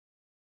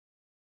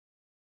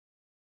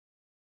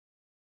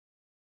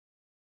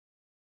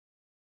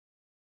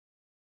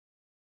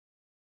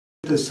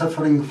is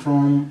suffering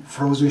from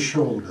frozen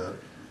shoulder,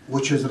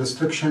 which is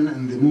restriction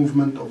in the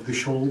movement of the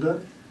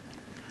shoulder,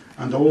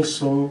 and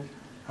also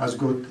has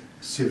got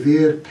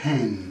severe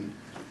pain.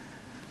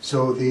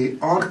 So the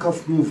arc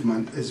of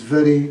movement is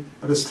very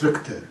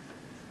restricted.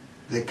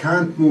 They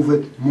can't move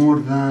it more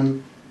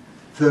than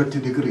 30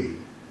 degrees.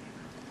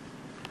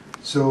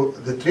 So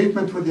the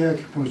treatment with the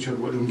acupuncture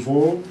will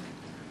involve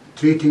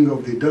treating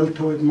of the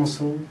deltoid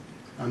muscle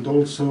and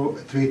also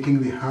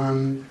treating the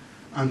hand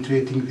and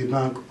treating the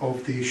back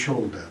of the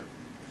shoulder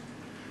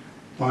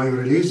by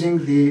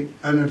releasing the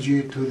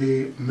energy to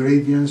the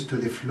meridians, to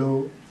the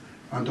flow,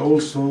 and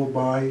also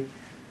by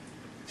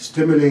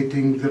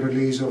stimulating the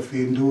release of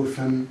the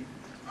endorphin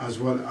as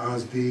well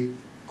as the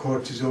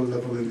cortisol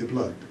level in the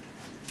blood.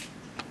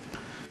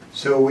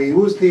 So we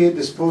use the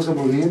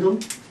disposable needle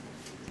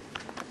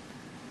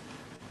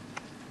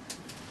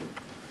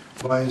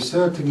by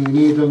inserting the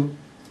needle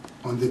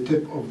on the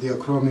tip of the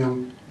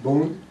acromial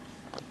bone,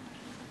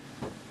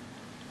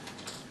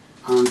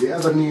 and the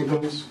other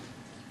needles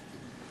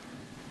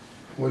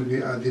will be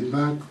at the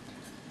back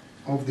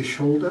of the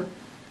shoulder.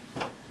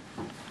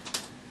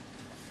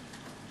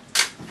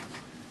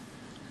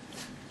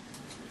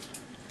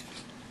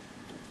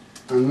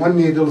 And one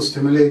needle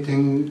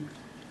stimulating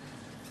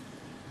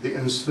the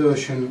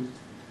insertion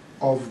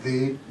of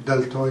the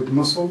deltoid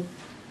muscle.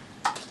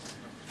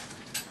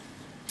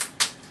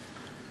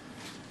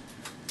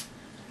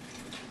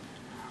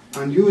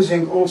 And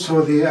using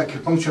also the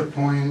acupuncture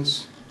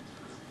points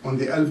on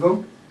the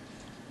elbow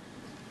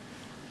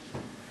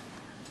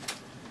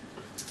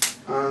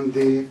and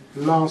the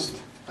last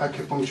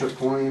acupuncture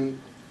point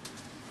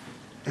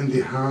in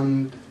the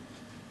hand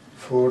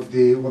for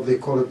the, what they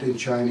call it in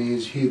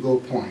Chinese,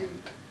 Higo point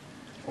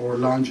or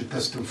lunge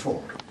testing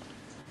 4.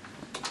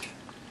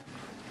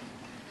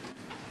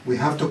 We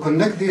have to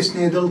connect this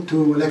needle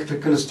to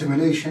electrical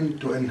stimulation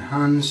to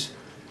enhance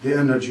the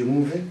energy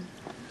moving.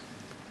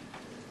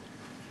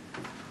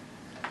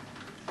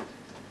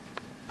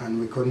 And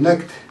we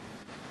connect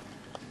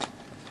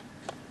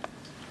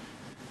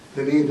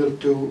the needle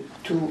to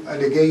 2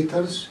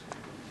 alligators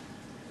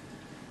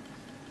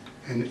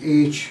in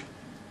each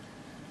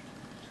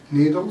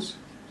needles.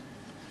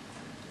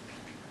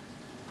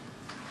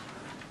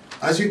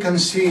 As you can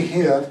see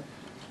here,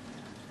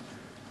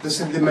 this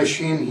is the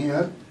machine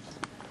here.